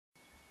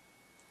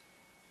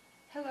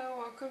Hello,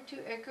 welcome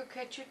to Echo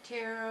Catcher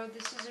Tarot.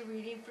 This is a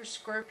reading for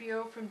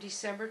Scorpio from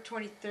December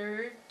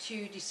 23rd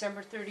to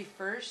December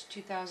 31st,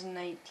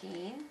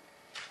 2019.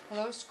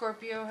 Hello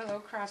Scorpio, hello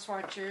Cross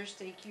Watchers.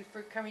 Thank you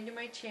for coming to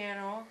my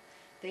channel.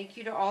 Thank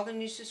you to all the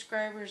new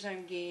subscribers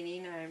I'm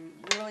gaining. I'm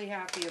really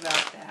happy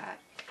about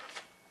that.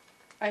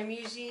 I'm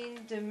using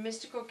the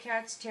Mystical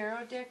Cats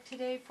Tarot deck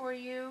today for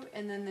you,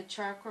 and then the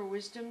Chakra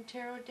Wisdom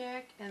Tarot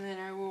deck, and then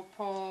I will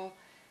pull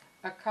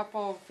a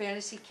couple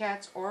Fantasy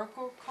Cats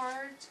Oracle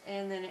cards,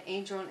 and then an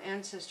Angel and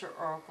Ancestor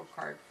Oracle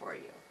card for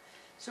you.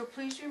 So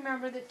please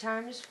remember that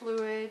time is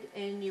fluid,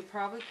 and you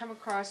probably come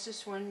across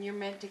this when you're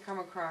meant to come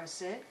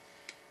across it.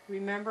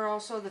 Remember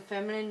also the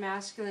feminine,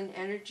 masculine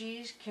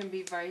energies can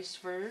be vice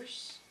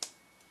versa.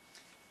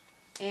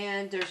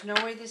 And there's no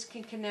way this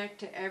can connect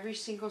to every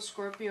single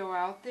Scorpio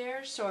out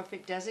there, so if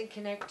it doesn't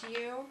connect to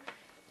you,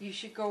 you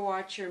should go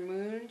watch your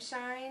moon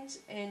signs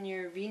and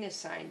your Venus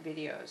sign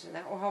videos, and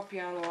that will help you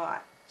out a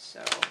lot.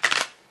 So,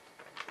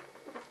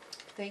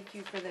 thank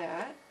you for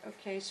that.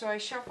 Okay, so I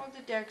shuffled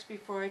the decks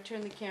before I turn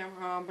the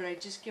camera on, but I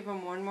just give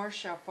them one more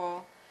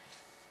shuffle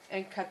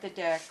and cut the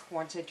deck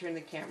once I turn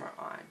the camera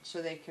on,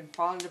 so they can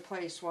fall into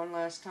place one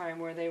last time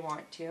where they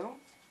want to.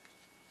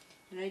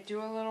 And I do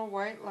a little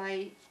white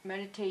light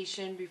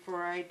meditation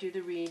before I do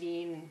the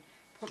reading and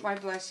put my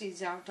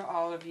blessings out to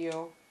all of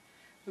you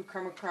who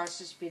come across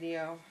this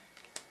video.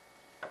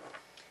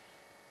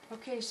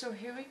 Okay, so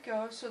here we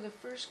go. So the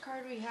first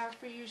card we have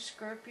for you,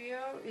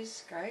 Scorpio, is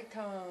Sky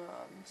Tom.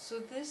 So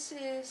this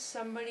is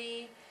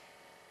somebody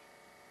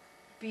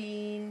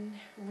being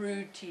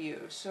rude to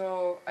you.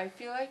 So I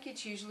feel like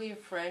it's usually a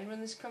friend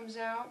when this comes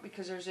out,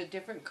 because there's a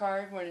different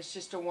card when it's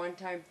just a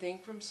one-time thing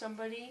from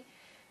somebody.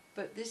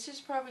 But this is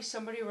probably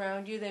somebody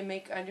around you. They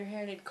make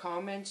underhanded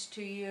comments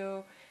to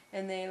you,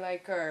 and they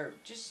are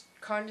just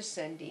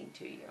condescending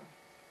to you.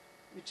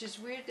 Which is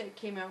weird that it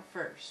came out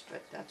first,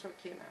 but that's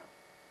what came out.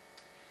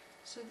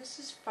 So this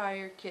is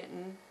Fire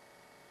Kitten.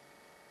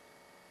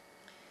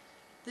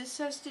 This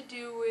has to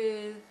do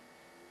with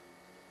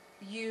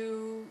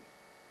you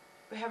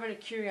having a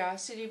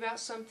curiosity about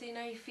something,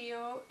 I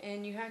feel,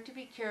 and you have to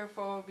be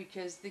careful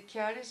because the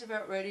cat is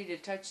about ready to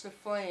touch the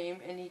flame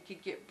and he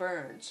could get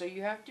burned. So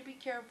you have to be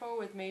careful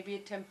with maybe a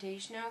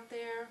temptation out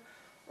there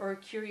or a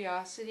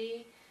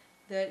curiosity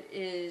that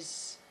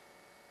is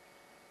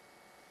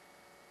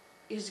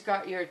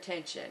got your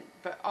attention.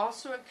 But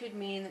also it could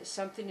mean that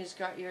something has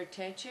got your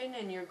attention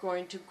and you're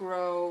going to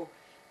grow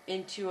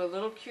into a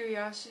little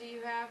curiosity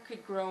you have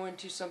could grow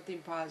into something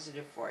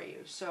positive for you.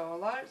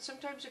 So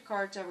sometimes the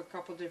cards have a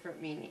couple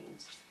different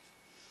meanings.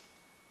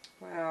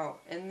 Wow,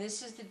 and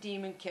this is the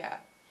Demon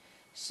Cat.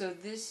 So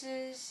this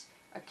is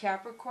a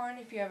Capricorn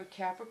if you have a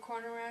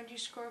Capricorn around you,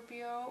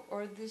 Scorpio,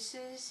 or this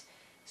is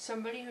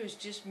somebody who's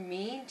just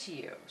mean to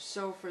you.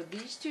 So for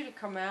these two to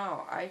come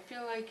out, I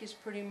feel like it's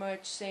pretty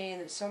much saying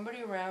that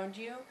somebody around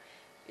you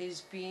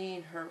is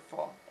being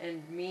hurtful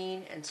and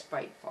mean and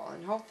spiteful.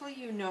 And hopefully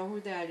you know who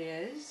that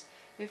is.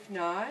 If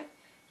not,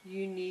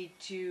 you need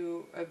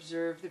to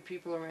observe the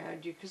people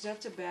around you, because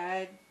that's a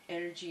bad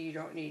energy you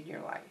don't need in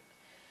your life.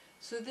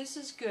 So this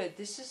is good.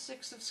 This is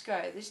Six of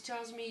Sky. This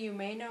tells me you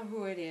may know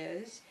who it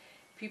is.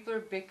 People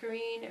are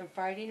bickering and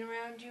fighting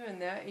around you,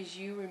 and that is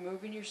you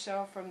removing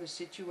yourself from the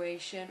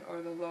situation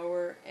or the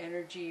lower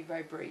energy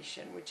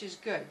vibration, which is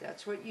good.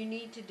 That's what you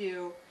need to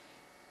do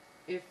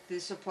if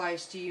this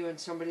applies to you and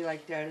somebody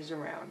like that is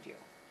around you.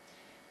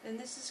 And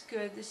this is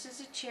good. This is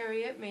a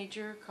Chariot,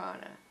 Major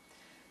Arcana.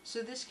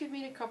 So this could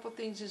mean a couple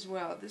things as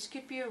well. This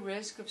could be a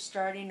risk of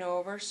starting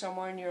over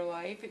somewhere in your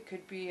life. It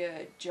could be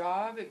a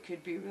job, it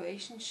could be a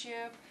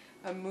relationship,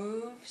 a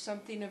move,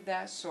 something of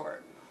that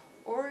sort.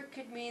 Or it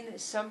could mean that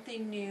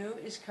something new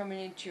is coming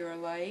into your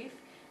life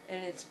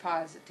and it's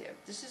positive.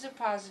 This is a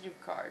positive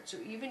card. So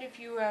even if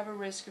you have a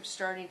risk of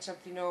starting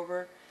something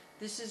over,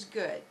 this is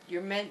good.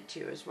 You're meant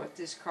to, is what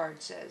this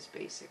card says,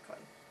 basically.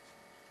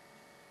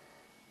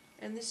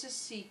 And this is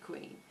Sea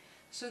Queen.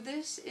 So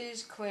this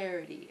is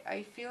clarity.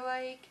 I feel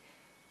like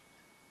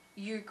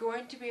you're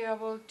going to be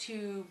able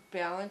to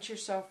balance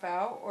yourself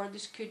out, or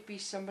this could be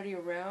somebody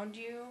around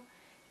you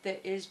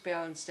that is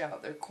balanced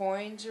out. Their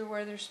coins are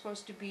where they're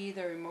supposed to be,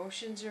 their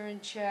emotions are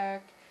in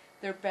check,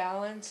 they're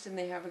balanced, and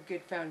they have a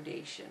good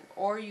foundation.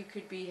 Or you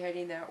could be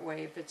heading that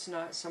way if it's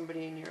not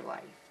somebody in your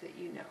life that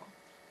you know.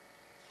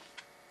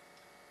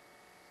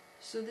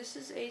 So this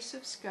is Ace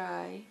of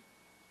Sky.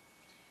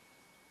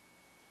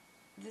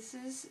 This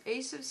is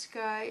Ace of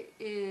Sky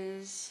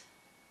is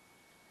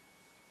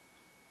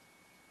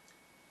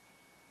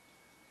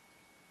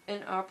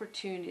an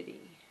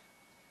opportunity.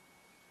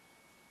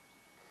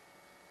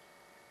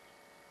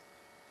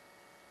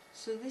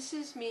 So this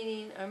is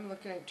meaning, I'm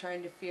looking at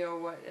trying to feel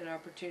what an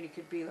opportunity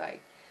could be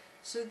like.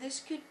 So this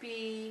could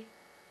be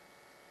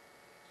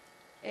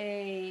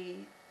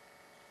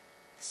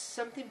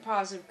something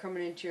positive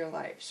coming into your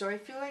life. So I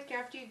feel like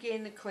after you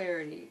gain the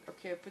clarity,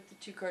 okay, I put the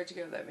two cards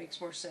together, that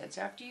makes more sense.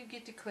 After you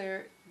get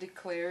the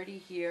clarity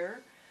here,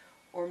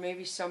 or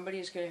maybe somebody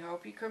is going to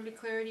help you come to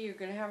clarity, you're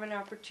going to have an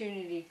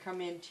opportunity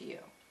come into you.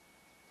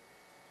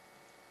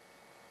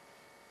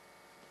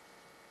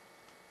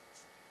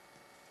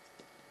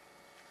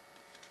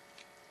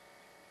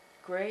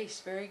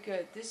 Grace, very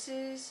good. This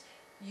is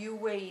you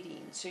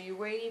waiting. So you're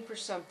waiting for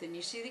something.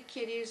 You see the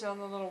kitty is on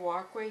the little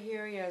walkway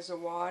here. He has a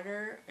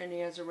water and he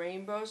has a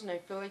rainbows, and I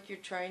feel like you're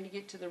trying to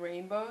get to the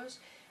rainbows.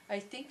 I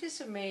think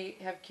this may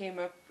have came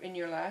up in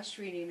your last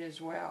reading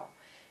as well.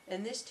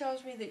 And this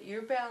tells me that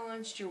you're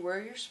balanced, you're where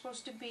you're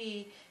supposed to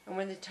be, and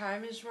when the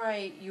time is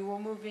right, you will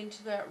move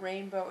into that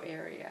rainbow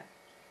area.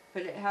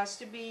 But it has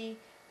to be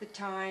the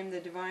time, the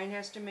divine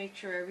has to make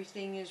sure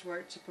everything is where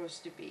it's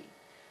supposed to be.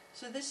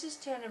 So this is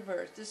Ten of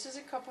Earth. This is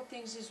a couple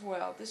things as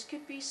well. This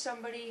could be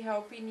somebody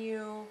helping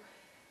you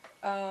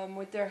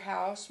with their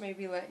house,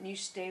 maybe letting you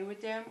stay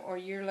with them, or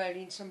you're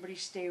letting somebody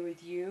stay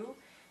with you.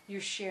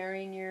 You're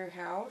sharing your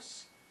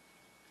house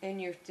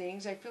and your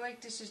things. I feel like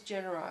this is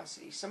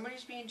generosity.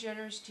 Somebody's being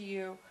generous to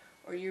you,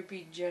 or you're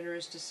being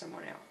generous to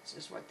someone else,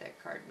 is what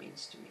that card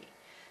means to me.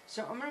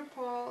 So I'm going to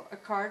pull a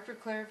card for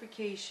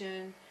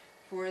clarification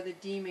for the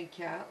demon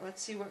cat.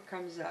 Let's see what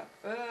comes up.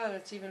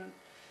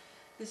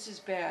 This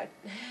is bad.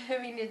 I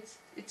mean,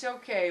 it's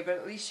okay, but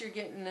at least you're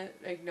getting an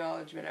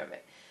acknowledgement of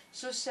it.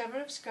 So Seven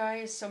of Sky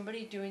is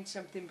somebody doing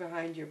something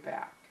behind your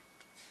back.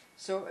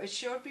 So it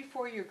showed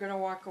before you're going to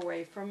walk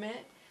away from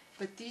it.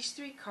 But these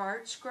three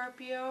cards,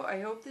 Scorpio,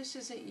 I hope this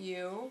isn't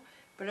you,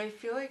 but I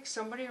feel like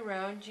somebody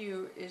around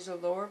you is a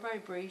lower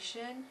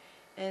vibration,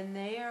 and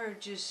they are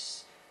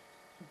just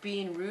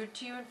being rude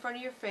to you in front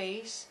of your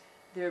face.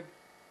 They're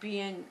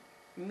being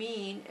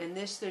mean, and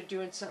they're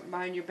doing something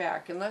behind your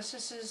back. Unless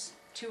this is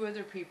two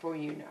other people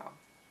you know.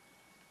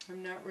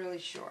 I'm not really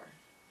sure.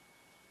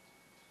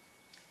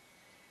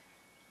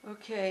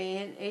 Okay,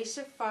 and Ace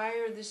of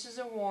Fire, this is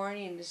a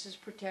warning. This is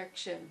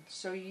protection.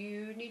 So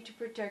you need to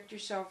protect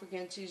yourself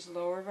against these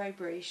lower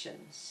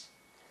vibrations.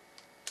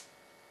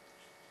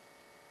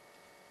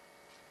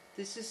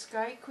 This is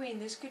Sky Queen.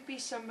 This could be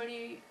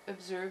somebody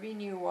observing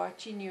you,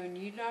 watching you, and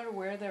you're not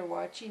aware they're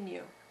watching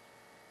you.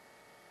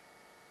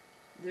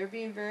 They're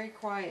being very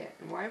quiet.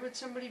 And why would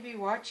somebody be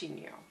watching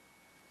you?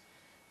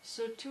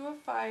 So Two of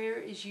Fire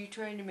is you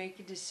trying to make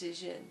a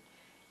decision.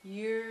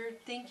 You're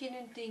thinking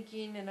and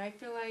thinking, and I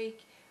feel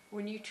like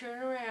when you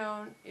turn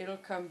around, it'll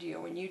come to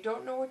you. When you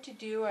don't know what to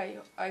do,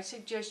 I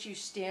suggest you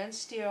stand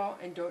still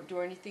and don't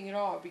do anything at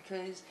all,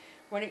 because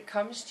when it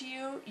comes to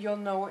you, you'll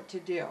know what to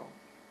do.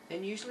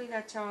 And usually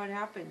that's how it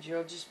happens.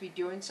 You'll just be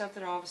doing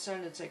something, all of a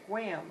sudden it's like,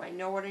 wham, I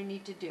know what I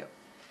need to do.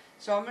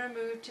 So I'm going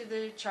to move to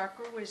the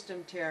Chakra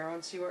Wisdom Tarot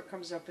and see what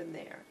comes up in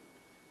there.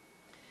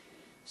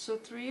 So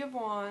Three of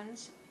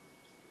Wands.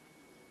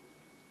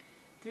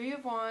 Three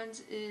of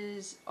Wands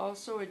is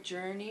also a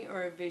journey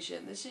or a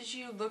vision. This is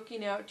you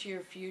looking out to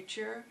your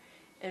future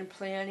and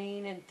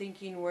planning and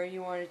thinking where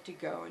you want it to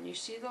go. And you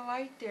see the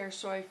light there,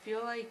 so I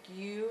feel like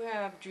you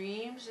have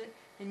dreams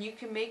and you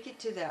can make it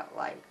to that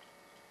light,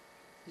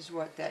 is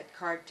what that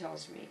card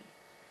tells me.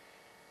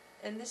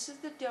 And this is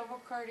the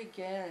Devil card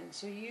again.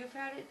 So you've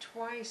had it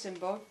twice in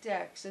both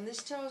decks. And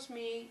this tells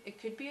me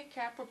it could be a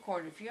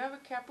Capricorn. If you have a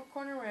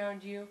Capricorn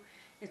around you,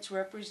 it's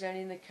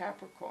representing the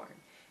Capricorn.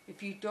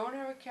 If you don't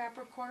have a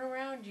Capricorn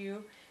around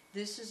you,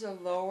 this is a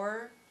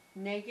lower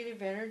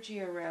negative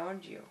energy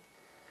around you.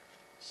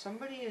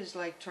 Somebody is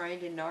like trying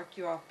to knock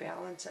you off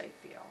balance, I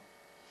feel.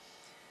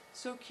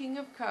 So King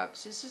of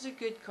Cups, this is a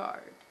good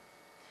card.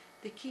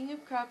 The King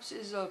of Cups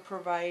is a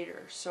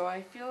provider. So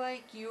I feel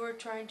like you are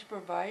trying to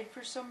provide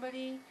for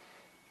somebody,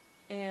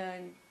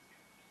 and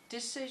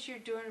this says you're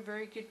doing a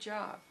very good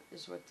job,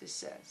 is what this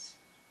says.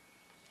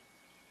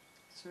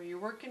 So you're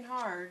working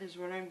hard, is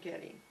what I'm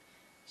getting.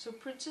 So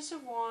Princess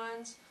of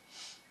Wands,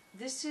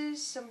 this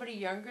is somebody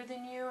younger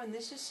than you, and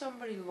this is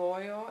somebody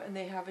loyal, and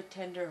they have a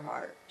tender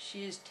heart.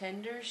 She is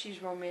tender,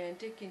 she's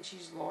romantic, and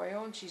she's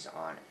loyal, and she's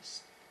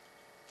honest.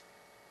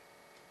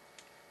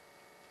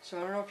 So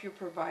I don't know if you're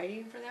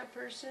providing for that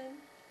person.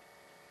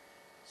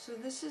 So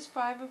this is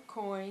Five of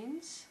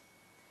Coins.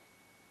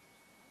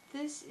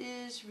 This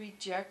is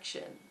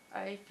rejection.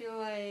 I feel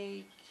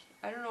like,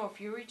 I don't know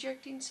if you're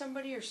rejecting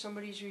somebody or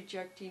somebody's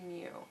rejecting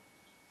you.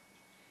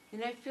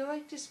 And I feel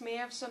like this may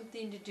have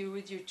something to do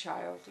with your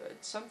childhood.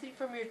 Something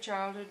from your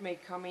childhood may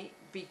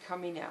be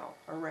coming out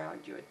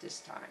around you at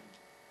this time.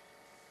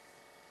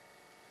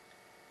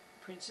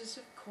 Princess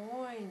of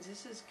Coins,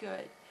 this is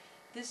good.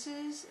 This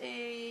is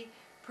a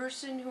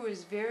person who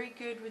is very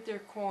good with their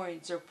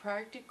coins. They're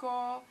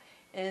practical,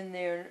 and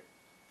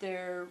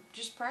they're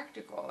just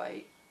practical.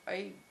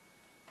 I'm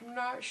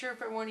not sure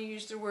if I want to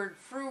use the word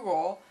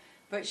frugal,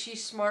 but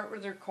she's smart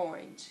with her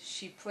coins.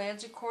 She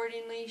plans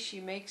accordingly, she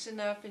makes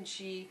enough, and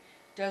she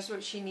does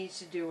what she needs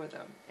to do with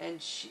them. And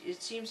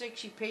it seems like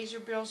she pays her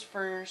bills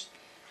first,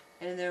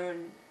 and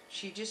then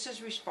she just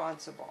is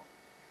responsible.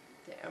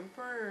 The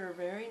Emperor,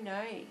 very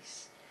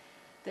nice.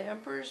 The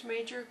Emperor's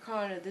Major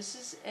Arcana, this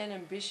is an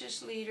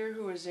ambitious leader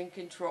who is in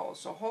control.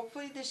 So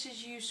hopefully this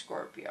is you,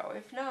 Scorpio.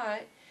 If not,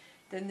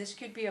 then this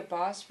could be a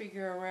boss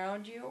figure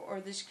around you, or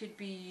this could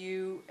be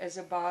you as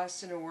a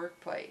boss in a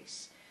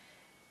workplace.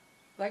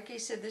 Like I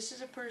said, this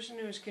is a person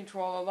who is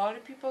control. A lot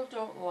of people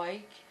don't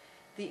like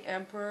the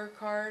Emperor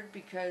card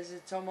because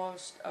it's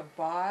almost a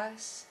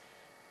boss.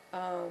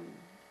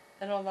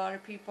 and a lot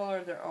of people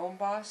are their own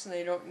boss and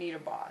they don't need a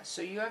boss.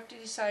 So you have to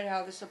decide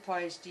how this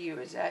applies to you.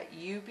 Is that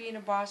you being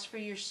a boss for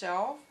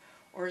yourself,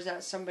 or is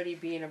that somebody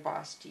being a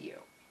boss to you?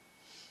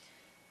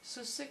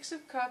 So Six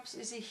of Cups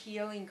is a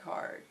healing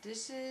card.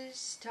 This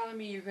is telling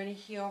me you're going to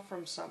heal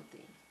from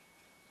something,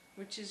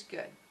 which is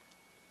good.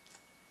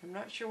 I'm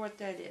not sure what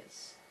that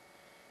is.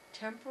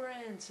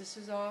 Temperance, this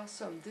is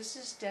awesome. This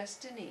is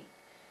destiny.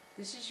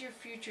 This is your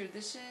future.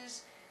 This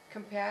is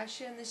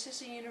compassion. This is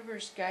the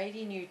universe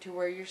guiding you to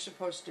where you're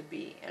supposed to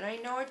be. And I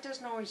know it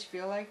doesn't always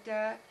feel like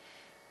that,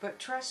 but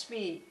trust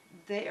me,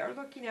 they are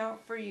looking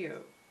out for you.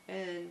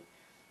 And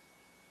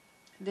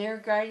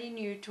they're guiding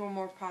you to a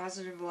more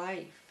positive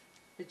life.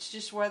 It's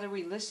just whether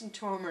we listen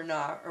to them or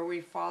not, or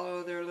we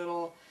follow their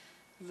little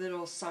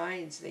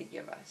signs they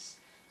give us.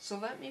 So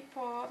let me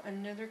pull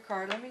another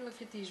card. Let me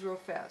look at these real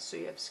fast. So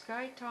you have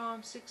Sky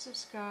Tom, Six of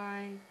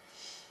Sky,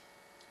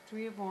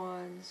 Three of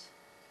Wands,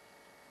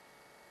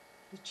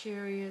 the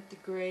Chariot, the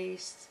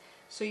Grace.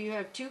 So you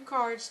have two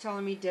cards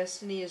telling me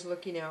destiny is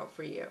looking out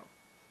for you.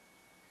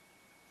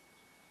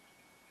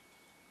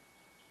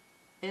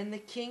 And the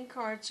King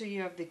card, so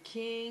you have the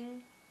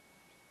King,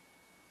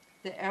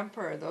 the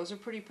Emperor. Those are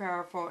pretty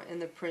powerful. And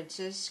the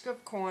Princess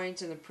of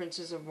Coins and the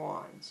Princess of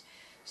Wands.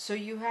 So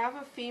you have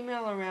a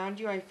female around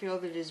you, I feel,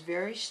 that is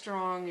very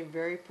strong and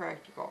very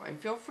practical. And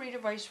feel free to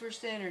vice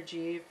versa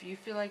energy. If you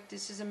feel like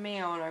this is a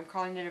male and I'm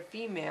calling it a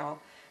female,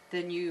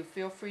 then you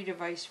feel free to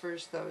vice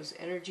versa those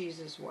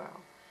energies as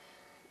well.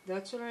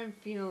 That's what I'm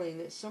feeling,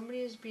 that somebody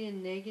is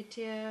being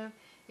negative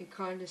and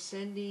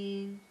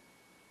condescending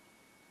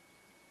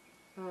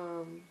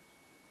and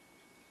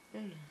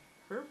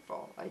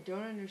hurtful. I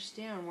don't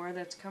understand where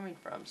that's coming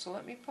from. So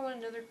let me pull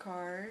another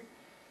card.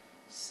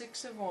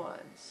 Six of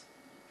Wands.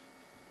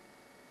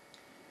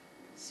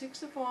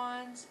 Six of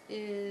Wands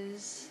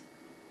is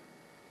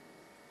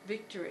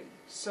victory.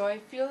 So I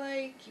feel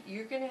like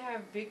you're going to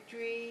have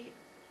victory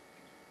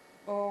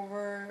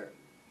over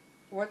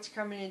what's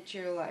coming into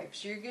your life.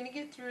 So you're going to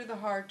get through the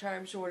hard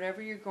times or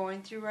whatever you're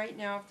going through right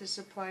now, if this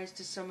applies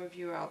to some of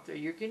you out there.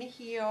 You're going to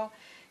heal.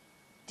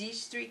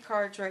 These three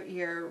cards right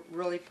here are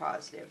really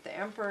positive. The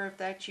Emperor, if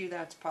that's you,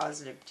 that's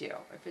positive too.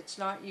 If it's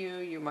not you,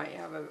 you might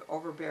have an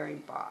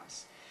overbearing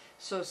boss.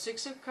 So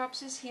Six of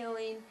Cups is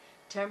healing.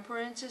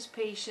 Temperance is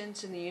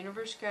patience and the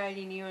universe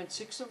guiding you, and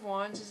Six of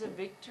Wands is a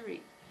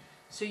victory.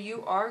 So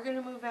you are going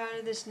to move out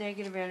of this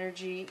negative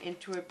energy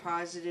into a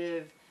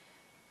positive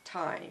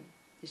time,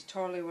 is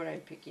totally what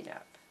I'm picking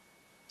up.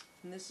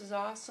 And this is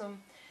awesome.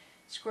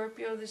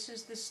 Scorpio, this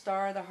is the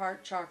star, the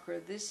heart chakra.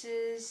 This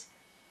is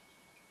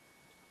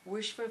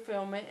wish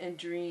fulfillment and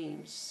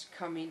dreams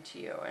coming to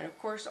you. And of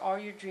course, all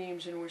your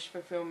dreams and wish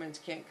fulfillments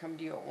can't come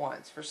to you at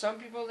once. For some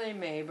people they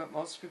may, but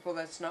most people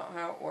that's not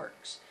how it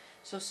works.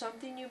 So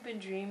something you've been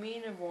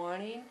dreaming of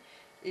wanting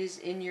is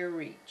in your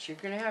reach. You're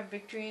going to have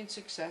victory and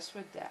success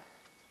with that.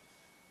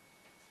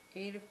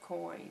 Eight of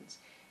Coins.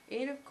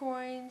 Eight of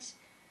Coins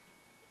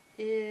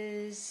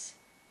is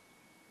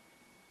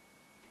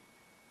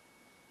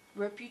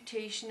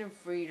reputation and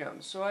freedom.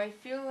 So I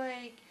feel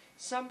like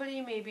somebody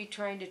may be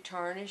trying to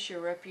tarnish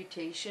your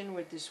reputation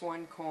with this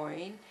one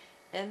coin,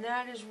 and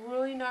that is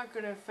really not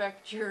going to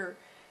affect your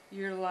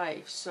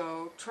life.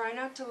 So try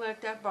not to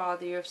let that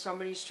bother you if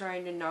somebody's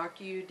trying to knock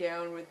you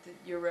down with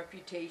your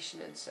reputation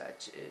and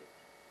such.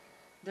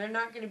 They're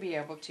not going to be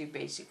able to,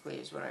 basically,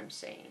 is what I'm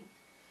saying.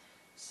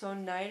 So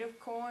Knight of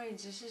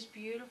Coins, this is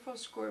beautiful,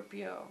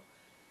 Scorpio.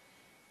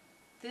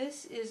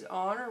 This is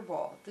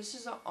honorable. This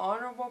is an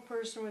honorable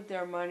person with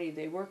their money.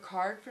 They work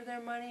hard for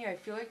their money. I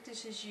feel like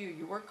this is you.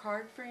 You work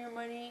hard for your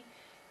money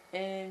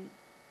and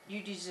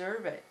you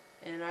deserve it.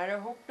 And I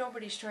hope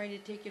nobody's trying to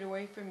take it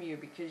away from you,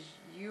 because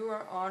you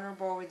are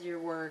honorable with your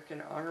work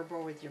and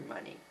honorable with your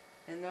money.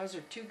 And those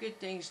are two good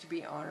things to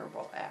be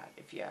honorable at,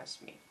 if you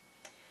ask me.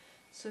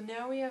 So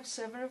now we have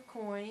Seven of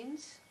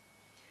Coins,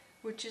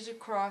 which is a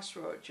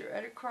crossroads. You're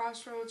at a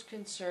crossroads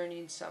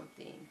concerning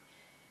something.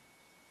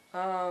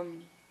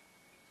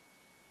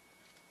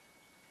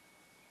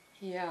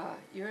 Yeah,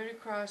 you're at a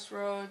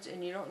crossroads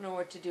and you don't know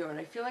what to do. And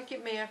I feel like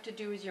it may have to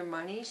do with your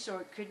money, so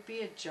it could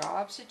be a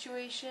job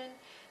situation.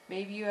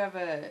 Maybe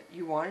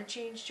you want to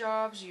change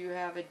jobs, you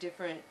have a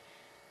different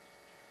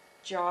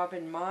job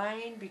in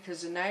mind,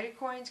 because the Knight of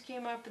Coins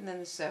came up and then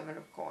the Seven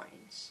of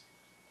Coins.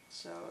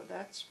 So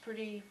that's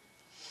pretty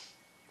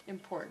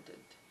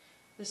important.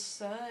 The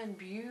Sun,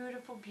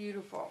 beautiful,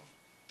 beautiful.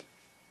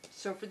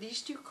 So for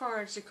these two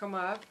cards to come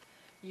up,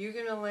 you're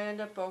going to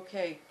land up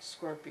okay,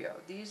 Scorpio.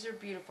 These are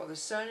beautiful. The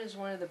Sun is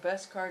one of the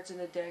best cards in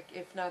the deck,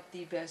 if not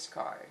the best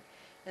card.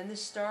 And the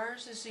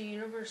stars is the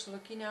universe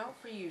looking out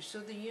for you. So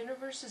the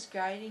universe is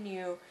guiding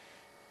you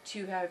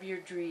to have your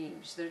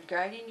dreams. They're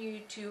guiding you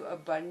to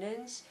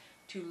abundance,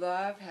 to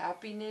love,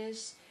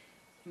 happiness,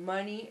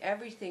 money,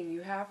 everything.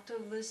 You have to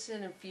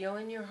listen and feel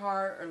in your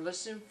heart, or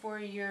listen for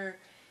your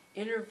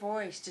inner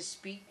voice to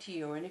speak to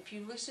you. And if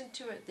you listen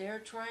to it, they're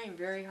trying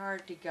very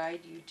hard to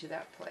guide you to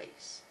that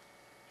place.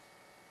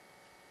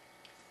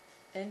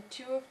 and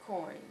 2 of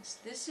coins.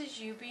 This is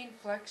you being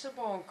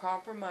flexible and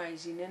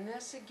compromising, and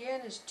this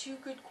again is 2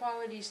 good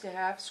qualities to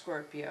have,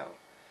 Scorpio.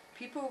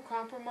 People who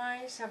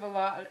compromise have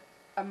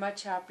a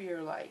much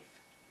happier life.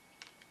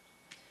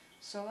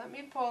 So let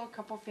me pull a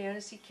couple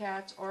Fantasy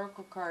Cats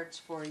Oracle cards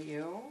for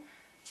you.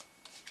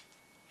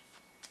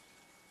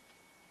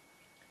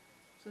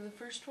 So the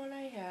first one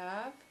I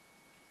have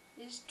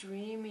is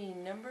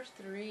Dreaming, number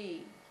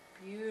 3.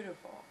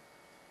 Beautiful.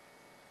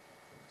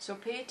 So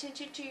pay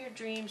attention to your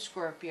dreams,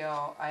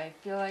 Scorpio. I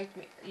feel like,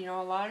 a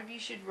lot of you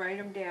should write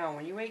them down.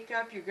 When you wake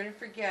up, you're going to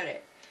forget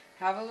it.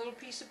 Have a little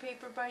piece of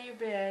paper by your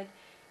bed,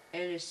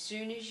 and as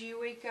soon as you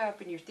wake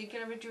up and you're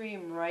thinking of a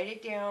dream, write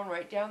it down,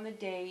 write down the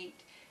date.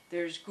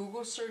 There's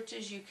Google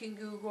searches you can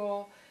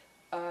Google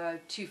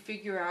to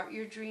figure out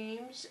your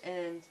dreams,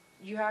 and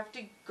you have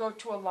to go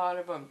to a lot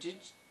of them.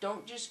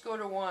 Don't just go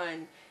to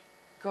one.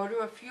 Go to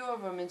a few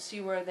of them and see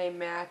where they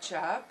match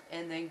up,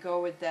 and then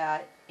go with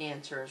that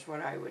answer is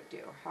what I would do,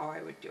 how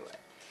I would do it.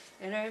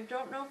 And I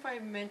don't know if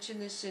I've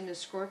mentioned this in a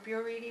Scorpio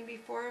reading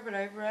before, but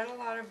I've read a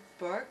lot of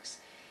books,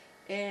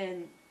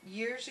 and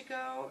years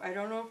ago, I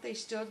don't know if they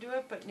still do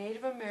it, but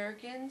Native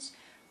Americans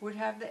would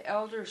have the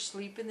elders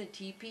sleep in the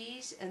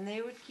teepees, and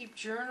they would keep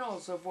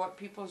journals of what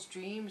people's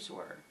dreams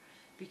were,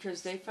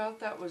 because they felt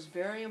that was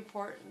very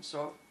important.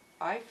 So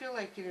I feel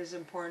like it is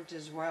important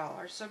as well.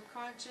 Our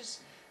subconscious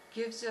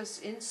gives us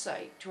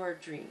insight to our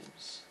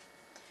dreams.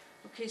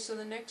 Okay, so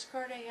the next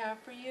card I have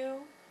for you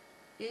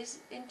is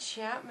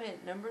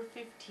Enchantment, number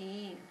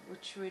 15,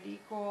 which would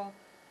equal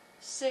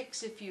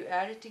 6 if you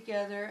add it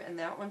together, and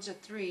that one's a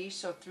 3,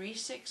 so 3,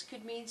 6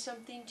 could mean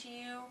something to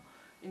you,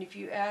 and if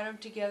you add them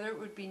together it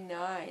would be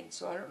 9,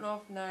 so I don't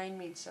know if 9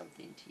 means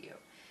something to you.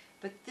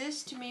 But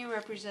this to me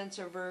represents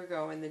a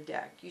Virgo in the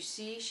deck. You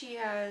see she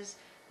has,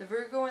 the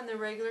Virgo in the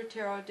regular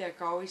tarot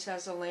deck always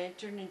has a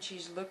lantern, and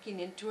she's looking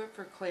into it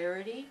for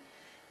clarity,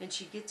 and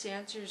she gets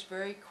answers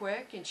very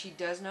quick, and she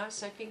does not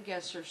second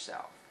guess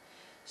herself.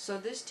 So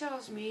this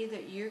tells me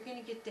that you're going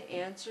to get the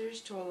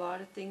answers to a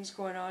lot of things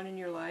going on in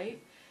your life,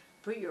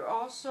 but you're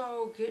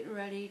also getting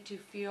ready to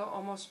feel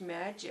almost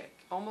magic,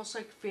 almost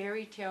like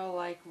fairy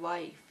tale-like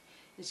life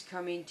is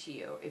coming to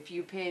you if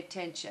you pay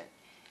attention.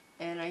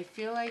 And I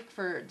feel like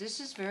this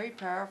is very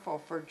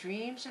powerful, for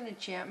dreams and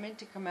enchantment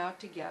to come out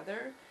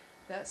together.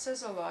 That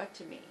says a lot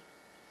to me.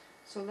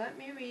 So let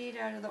me read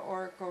out of the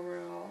Oracle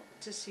Rule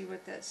to see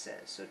what that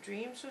says. So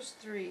dreams was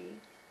 3.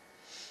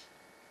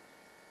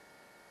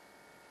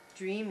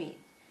 Dreaming.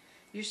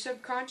 Your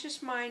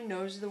subconscious mind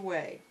knows the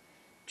way.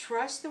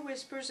 Trust the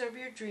whispers of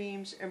your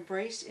dreams,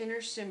 embrace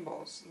inner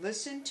symbols,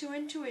 listen to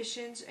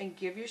intuitions, and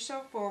give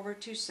yourself over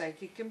to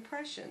psychic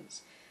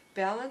impressions.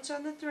 Balance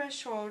on the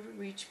threshold,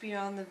 reach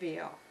beyond the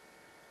veil.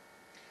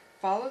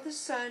 Follow the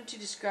sun to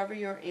discover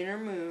your inner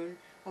moon.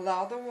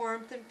 Allow the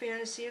warmth and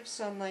fantasy of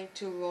sunlight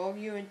to lull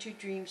you into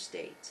dream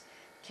states.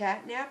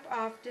 Catnap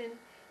often,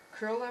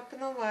 curl up in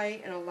the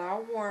light, and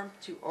allow warmth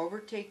to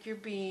overtake your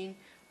being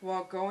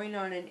while going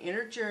on an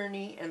inner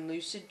journey and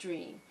lucid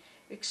dream.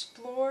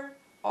 Explore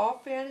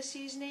all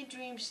fantasies in a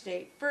dream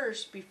state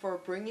first before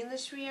bringing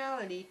this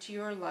reality to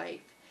your life.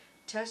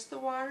 Test the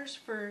waters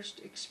first,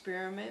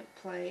 experiment,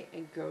 play,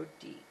 and go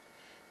deep.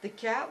 The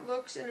cat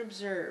looks and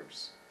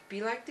observes.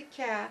 Be like the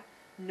cat.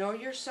 Know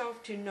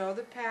yourself to know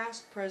the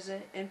past,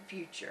 present, and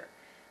future.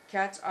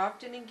 Cats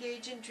often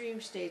engage in dream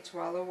states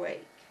while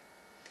awake.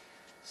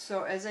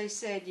 So as I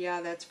said,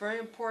 yeah, that's very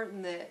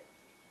important, that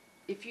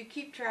if you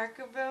keep track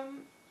of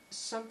them,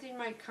 something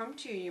might come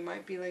to you. You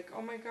might be like,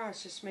 oh my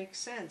gosh, this makes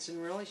sense,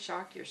 and really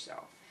shock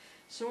yourself.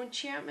 So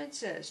Enchantment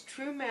says,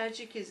 true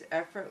magic is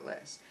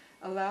effortless.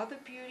 Allow the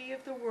beauty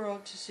of the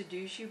world to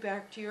seduce you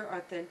back to your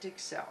authentic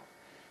self.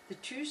 The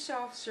true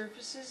self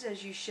surfaces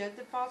as you shed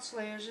the false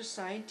layers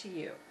assigned to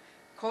you.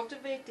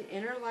 Cultivate the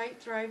inner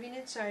light thriving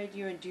inside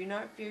you, and do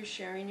not fear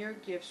sharing your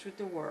gifts with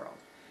the world.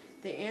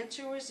 The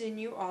answer was in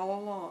you all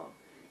along.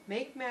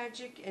 Make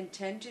magic and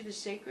tend to the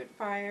sacred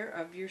fire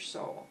of your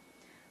soul.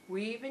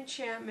 Weave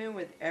enchantment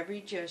with every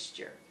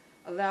gesture.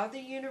 Allow the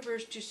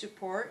universe to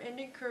support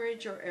and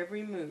encourage your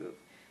every move.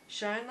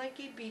 Shine like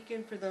a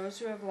beacon for those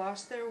who have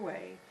lost their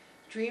way.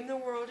 Dream the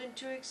world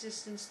into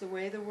existence the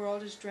way the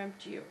world has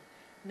dreamt you.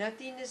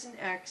 Nothing is an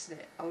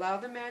accident. Allow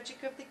the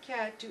magic of the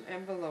cat to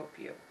envelope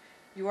you.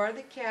 You are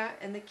the cat,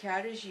 and the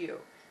cat is you.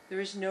 There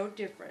is no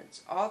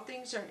difference. All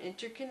things are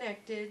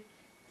interconnected.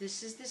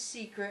 This is the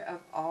secret of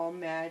all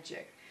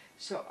magic.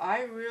 So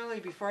I really,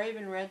 before I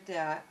even read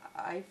that,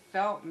 I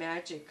felt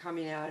magic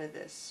coming out of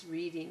this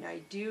reading. I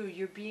do.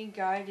 You're being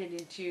guided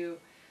into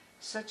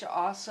such an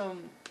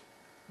awesome,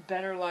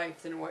 better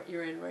life than what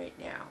you're in right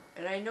now.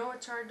 And I know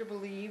it's hard to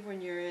believe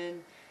when you're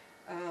in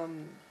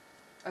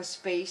a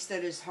space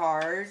that is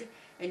hard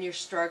and you're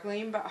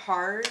struggling, but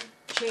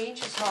change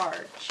is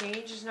hard.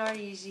 Change is not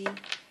easy,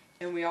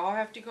 and we all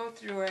have to go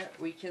through it.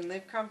 We can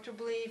live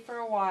comfortably for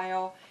a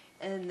while,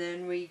 and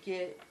then we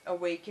get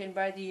awakened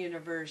by the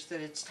universe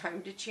that it's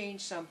time to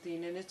change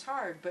something, and it's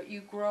hard. But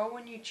you grow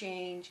when you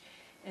change,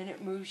 and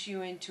it moves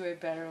you into a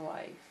better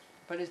life.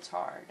 But it's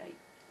hard.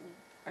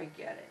 I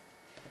get it.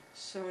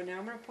 So now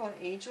I'm going to pull an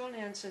angel and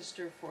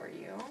ancestor for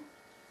you.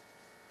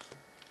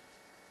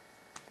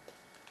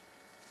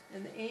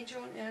 And the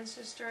angel and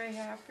ancestor I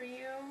have for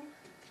you,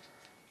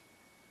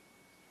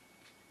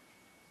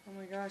 oh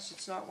my gosh,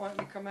 it's not wanting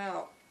to come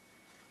out.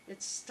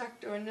 It's stuck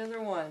to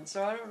another one,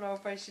 so I don't know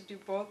if I should do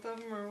both of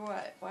them or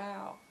what.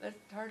 Wow, that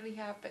hardly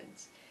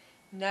happens.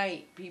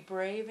 Knight, be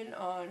brave and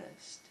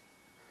honest.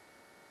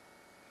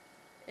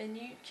 And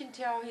you can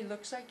tell he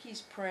looks like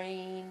he's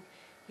praying.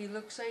 He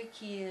looks like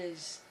he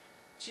is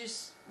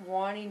just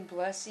wanting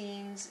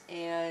blessings,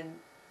 and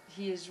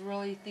he is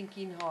really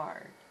thinking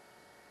hard.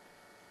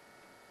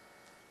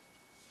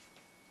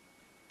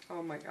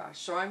 Oh my gosh.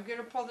 So I'm going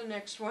to pull the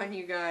next one,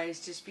 you guys,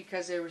 just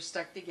because they were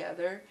stuck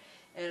together.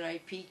 And I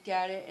peeked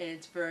at it, and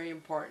it's very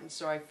important.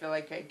 So I feel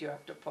like I do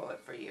have to pull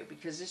it for you,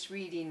 because this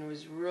reading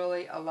was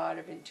really a lot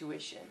of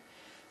intuition.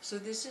 So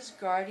this is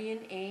Guardian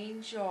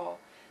Angel.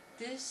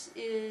 This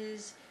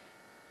is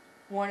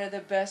one of the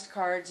best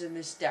cards in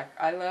this deck.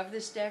 I love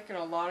this deck, and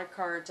a lot of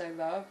cards I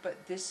love.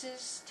 But this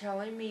is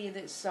telling me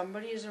that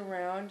somebody is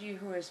around you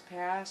who has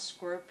passed,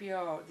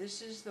 Scorpio.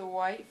 This is the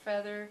white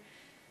feather.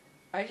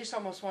 I just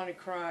almost want to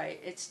cry.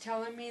 It's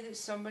telling me that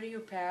somebody who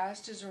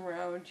passed is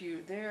around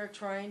you. They are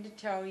trying to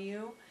tell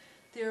you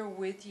they're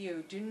with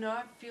you. Do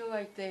not feel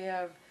like they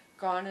have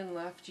gone and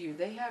left you.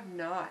 They have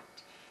not.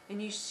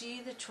 And you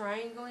see the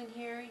triangle in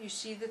here. You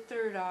see the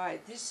third eye.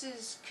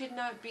 This could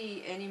not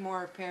be any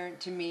more apparent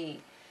to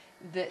me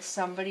that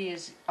somebody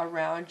is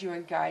around you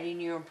and guiding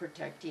you and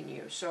protecting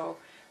you. So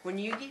when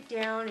you get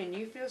down and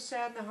you feel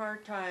sad in the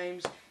hard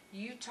times,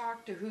 you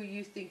talk to who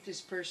you think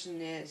this person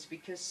is,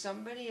 because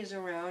somebody is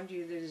around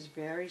you that is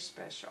very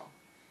special.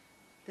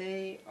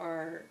 They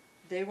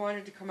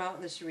wanted to come out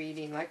in this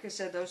reading. Like I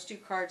said, those two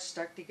cards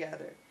stuck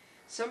together.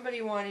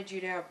 Somebody wanted you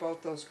to have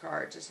both those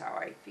cards, is how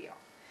I feel.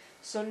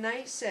 So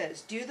Knight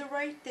says, do the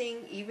right thing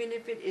even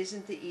if it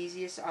isn't the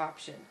easiest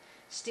option.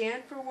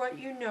 Stand for what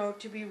you know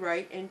to be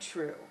right and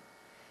true.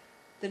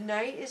 The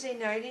Knight is a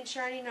knight in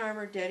shining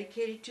armor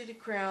dedicated to the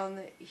crown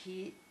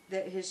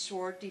that his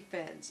sword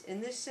defends.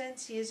 In this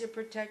sense, he is a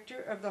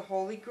protector of the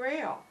Holy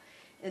Grail,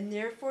 and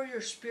therefore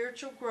your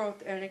spiritual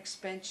growth and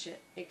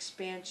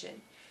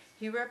expansion.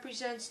 He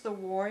represents the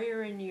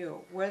warrior in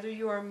you. Whether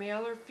you are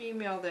male or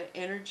female, that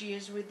energy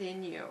is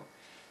within you.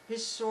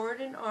 His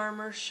sword and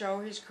armor show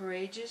he is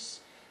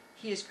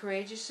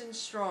courageous and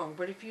strong.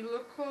 But if you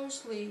look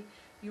closely,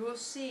 you will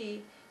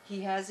see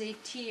he has a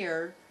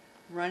tear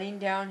running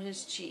down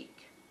his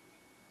cheek,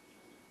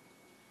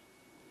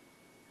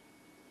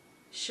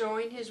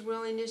 showing his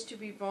willingness to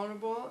be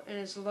vulnerable and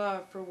his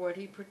love for what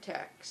he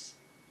protects.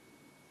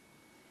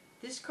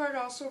 This card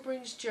also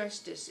brings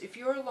justice. If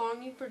you are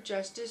longing for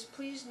justice,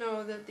 please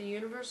know that the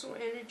universal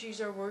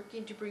energies are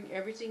working to bring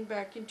everything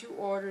back into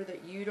order,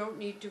 that you don't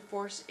need to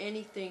force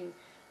anything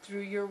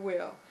through your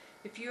will.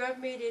 If you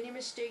have made any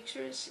mistakes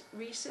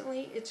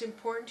recently, it's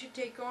important to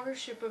take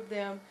ownership of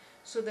them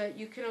so that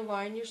you can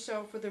align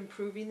yourself with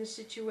improving the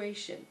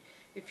situation.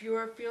 If you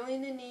are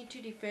feeling the need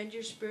to defend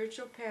your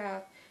spiritual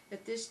path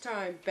at this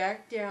time,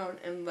 back down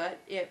and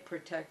let it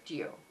protect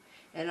you.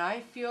 And I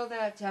feel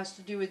that has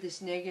to do with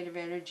this negative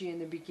energy in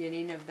the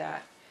beginning of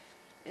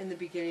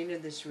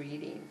this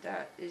reading.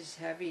 That is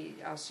heavy.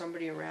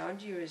 Somebody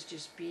around you is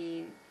just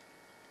being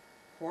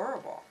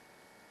horrible.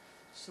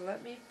 So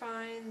let me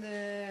find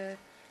the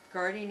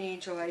Guardian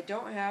Angel. I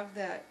don't have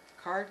that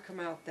card come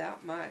out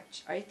that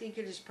much. I think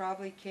it has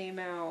probably came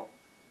out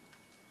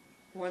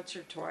once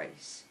or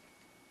twice.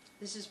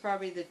 This is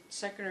probably the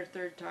second or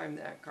third time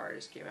that card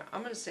has came out.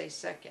 I'm going to say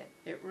second.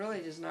 It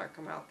really does not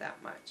come out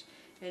that much.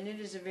 And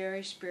it is a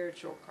very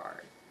spiritual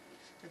card.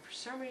 And for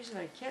some reason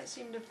I can't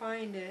seem to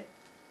find it.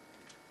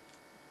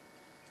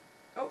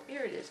 Oh,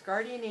 here it is.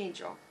 Guardian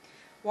Angel.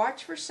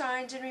 Watch for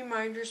signs and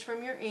reminders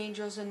from your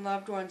angels and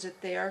loved ones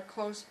that they are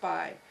close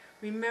by.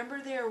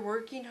 Remember they are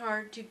working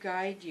hard to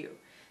guide you.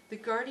 The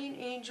Guardian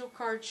Angel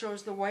card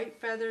shows the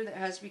white feather that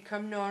has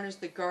become known as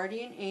the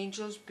Guardian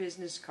Angel's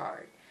business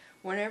card.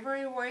 Whenever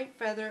a white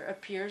feather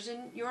appears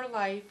in your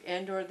life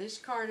and/or this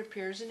card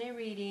appears in a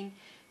reading,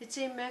 it's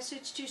a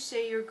message to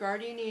say your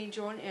guardian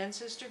angel and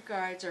ancestor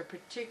guides are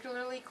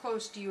particularly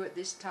close to you at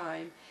this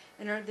time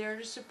and are there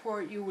to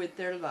support you with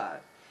their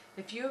love.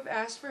 If you have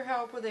asked for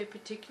help with a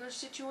particular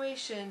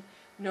situation,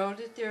 know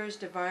that there is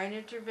divine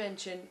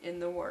intervention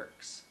in the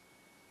works.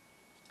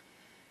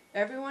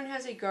 Everyone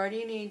has a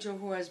guardian angel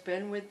who has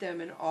been with them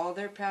in all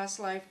their past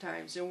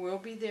lifetimes and will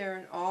be there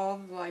in all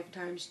the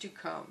lifetimes to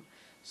come.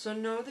 So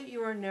know that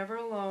you are never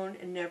alone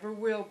and never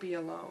will be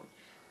alone.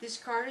 This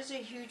card is a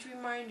huge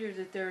reminder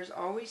that there is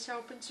always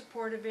help and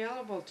support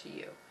available to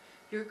you.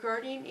 Your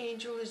guardian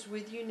angel is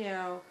with you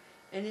now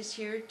and is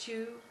here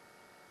to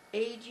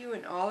aid you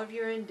in all of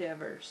your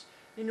endeavors.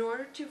 In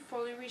order to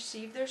fully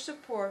receive their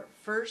support,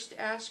 first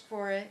ask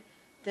for it,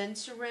 then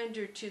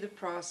surrender to the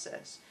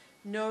process.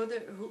 Know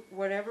that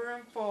whatever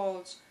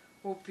unfolds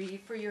will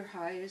be for your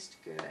highest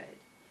good.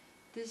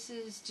 This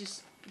is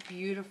just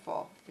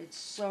beautiful. It's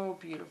so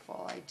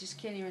beautiful. I just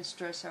can't even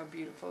stress how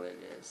beautiful it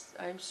is.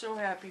 I'm so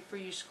happy for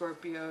you,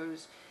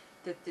 Scorpios.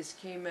 that this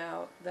came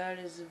out. That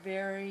is a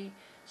very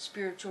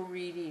spiritual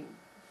reading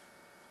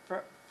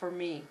for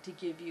me to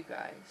give you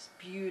guys.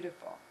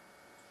 Beautiful.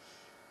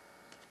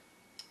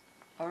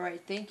 All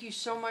right, thank you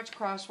so much,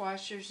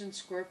 Crosswatchers and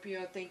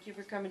Scorpio. Thank you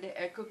for coming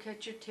to Echo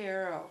Catcher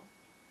Tarot.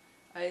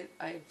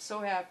 I'm so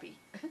happy.